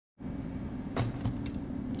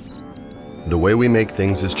The way we make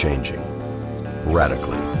things is changing,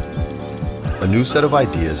 radically. A new set of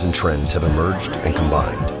ideas and trends have emerged and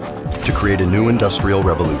combined to create a new industrial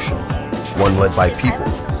revolution, one led by people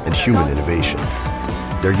and human innovation.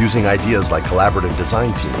 They're using ideas like collaborative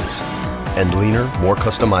design teams and leaner, more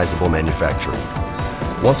customizable manufacturing.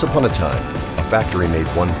 Once upon a time, a factory made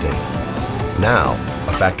one thing. Now,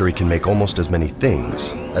 a factory can make almost as many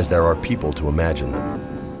things as there are people to imagine them.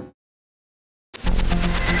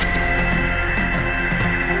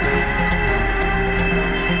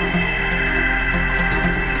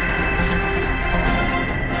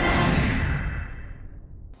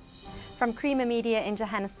 From Creamer Media in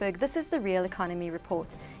Johannesburg, this is the Real Economy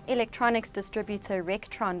Report. Electronics distributor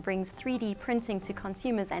Rectron brings 3D printing to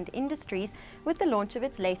consumers and industries with the launch of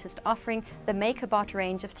its latest offering, the MakerBot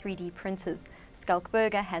range of 3D printers. Schalk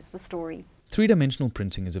Burger has the story. Three-dimensional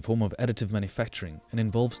printing is a form of additive manufacturing and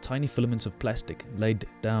involves tiny filaments of plastic laid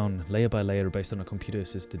down layer by layer based on a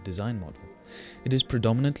computer-assisted design model. It is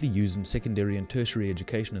predominantly used in secondary and tertiary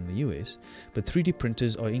education in the US, but 3D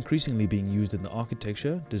printers are increasingly being used in the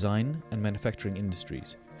architecture, design, and manufacturing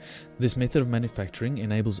industries. This method of manufacturing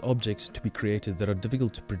enables objects to be created that are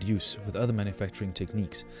difficult to produce with other manufacturing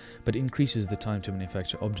techniques, but increases the time to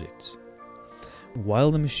manufacture objects.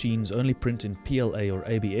 While the machines only print in PLA or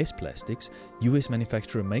ABS plastics, US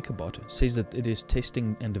manufacturer MakerBot says that it is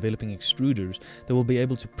testing and developing extruders that will be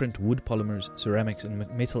able to print wood polymers, ceramics and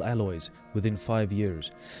metal alloys within 5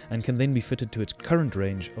 years, and can then be fitted to its current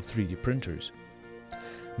range of 3D printers.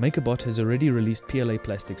 MakerBot has already released PLA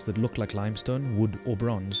plastics that look like limestone, wood or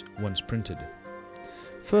bronze once printed.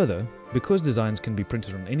 Further, because designs can be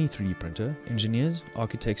printed on any 3D printer, engineers,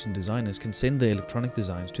 architects and designers can send their electronic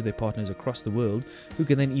designs to their partners across the world, who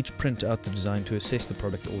can then each print out the design to assess the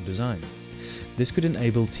product or design. This could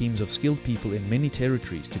enable teams of skilled people in many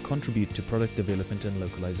territories to contribute to product development and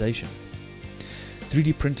localization.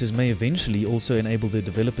 3D printers may eventually also enable the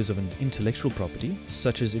developers of an intellectual property,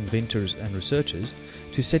 such as inventors and researchers,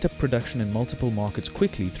 to set up production in multiple markets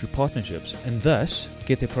quickly through partnerships and thus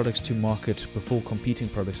get their products to market before competing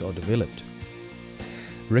products are developed.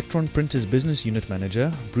 Rectron Printers Business Unit Manager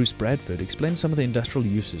Bruce Bradford explains some of the industrial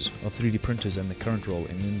uses of 3D printers and their current role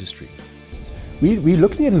in the industry. We're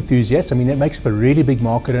looking at enthusiasts. I mean, that makes up a really big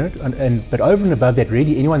market in it, but over and above that,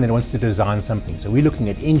 really anyone that wants to design something. So we're looking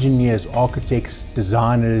at engineers, architects,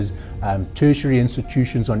 designers, tertiary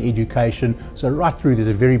institutions on education. So right through, there's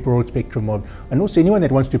a very broad spectrum of, and also anyone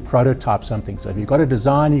that wants to prototype something. So if you've got a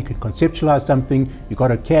design, you can conceptualize something, you've got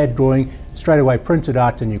a CAD drawing, straight away print it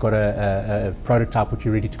out, and you've got a prototype which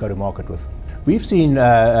you're ready to go to market with. We've seen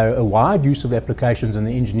a wide use of applications in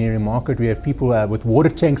the engineering market. We have people with water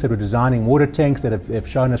tanks that are designing water tanks that have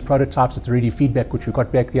shown us prototypes of 3D feedback, which we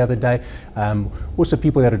got back the other day. Also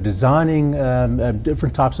people that are designing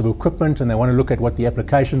different types of equipment, and they want to look at what the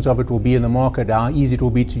applications of it will be in the market, how easy it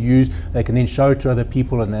will be to use. They can then show it to other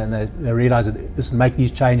people, and then they realize that listen, make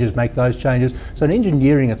these changes, make those changes. So in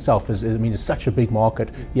engineering itself is such a big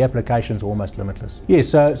market. The applications are almost limitless. Yeah,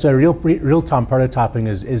 so real-time prototyping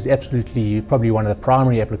is absolutely probably one of the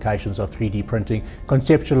primary applications of 3D printing.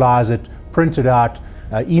 Conceptualize it, print it out,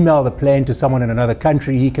 email the plan to someone in another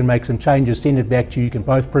country. He can make some changes, send it back to you. You can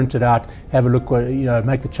both print it out, have a look,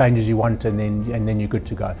 make the changes you want, and then you're good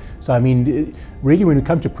to go. So I mean, really, when we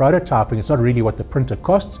come to prototyping, it's not really what the printer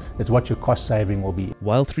costs; it's what your cost saving will be.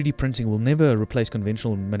 While 3D printing will never replace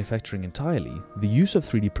conventional manufacturing entirely, the use of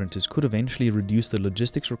 3D printers could eventually reduce the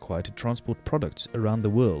logistics required to transport products around the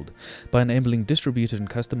world by enabling distributed and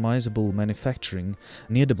customizable manufacturing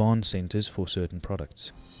near demand centers for certain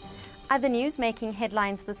products. Other news making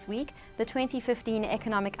headlines this week: the 2015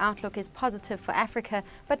 economic outlook is positive for Africa,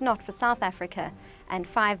 but not for South Africa. And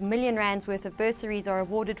 5 million rands worth of bursaries are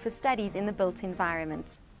awarded for studies in the built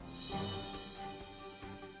environment.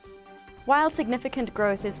 While significant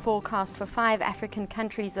growth is forecast for 5 African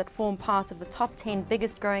countries that form part of the top 10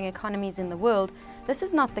 biggest growing economies in the world, this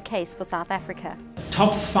is not the case for South Africa.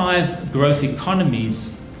 Top 5 growth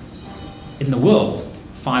economies in the world,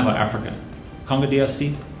 5 are Africa. Congo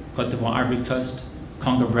DRC, Cote d'Ivoire, Ivory Coast,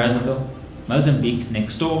 Congo Brazzaville, Mozambique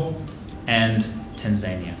next door, and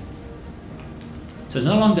Tanzania. So it's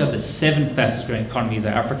no longer the 7 fastest growing economies are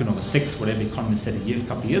African, or the 6, whatever economists said a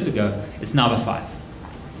couple of years ago. It's now the 5.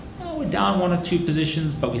 Well, we're down 1 or 2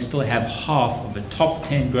 positions, but we still have half of the top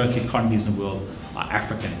 10 growth economies in the world are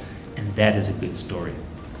African, and that is a good story.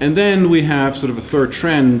 And then we have sort of a third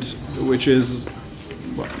trend, which is,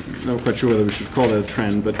 well, I'm not quite sure whether we should call it a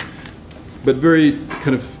trend, but very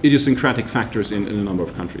kind of idiosyncratic factors in a number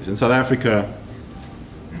of countries. In South Africa,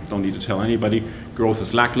 don't need to tell anybody, growth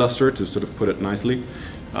is lackluster, to sort of put it nicely.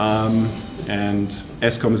 and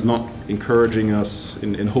Eskom is not encouraging us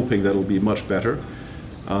in hoping that it'll be much better,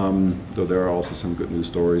 though there are also some good news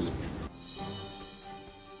stories.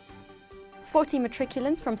 40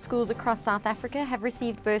 matriculants from schools across South Africa have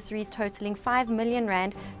received bursaries totaling 5 million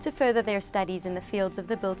rand to further their studies in the fields of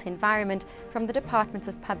the built environment from the Department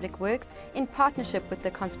of Public Works in partnership with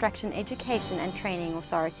the Construction Education and Training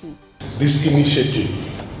Authority. This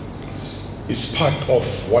initiative is part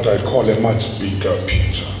of what I call a much bigger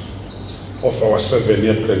picture of our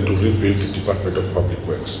 7-year plan to rebuild the Department of Public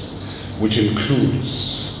Works, which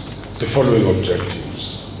includes the following objectives.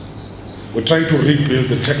 We're trying to rebuild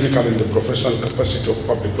the technical and the professional capacity of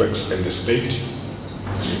public works and the state.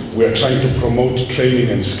 We are trying to promote training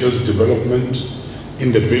and skills development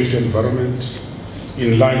in the built environment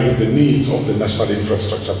in line with the needs of the National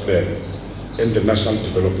Infrastructure Plan and the National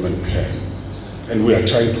Development Plan. And we are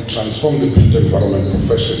trying to transform the built environment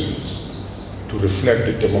professions to reflect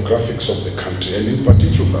the demographics of the country, and in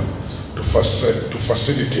particular to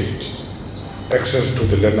facilitate access to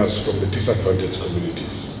the learners from the disadvantaged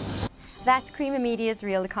communities. That's Creamer Media's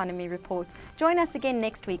Real Economy Report. Join us again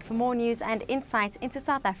next week for more news and insights into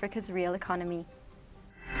South Africa's real economy.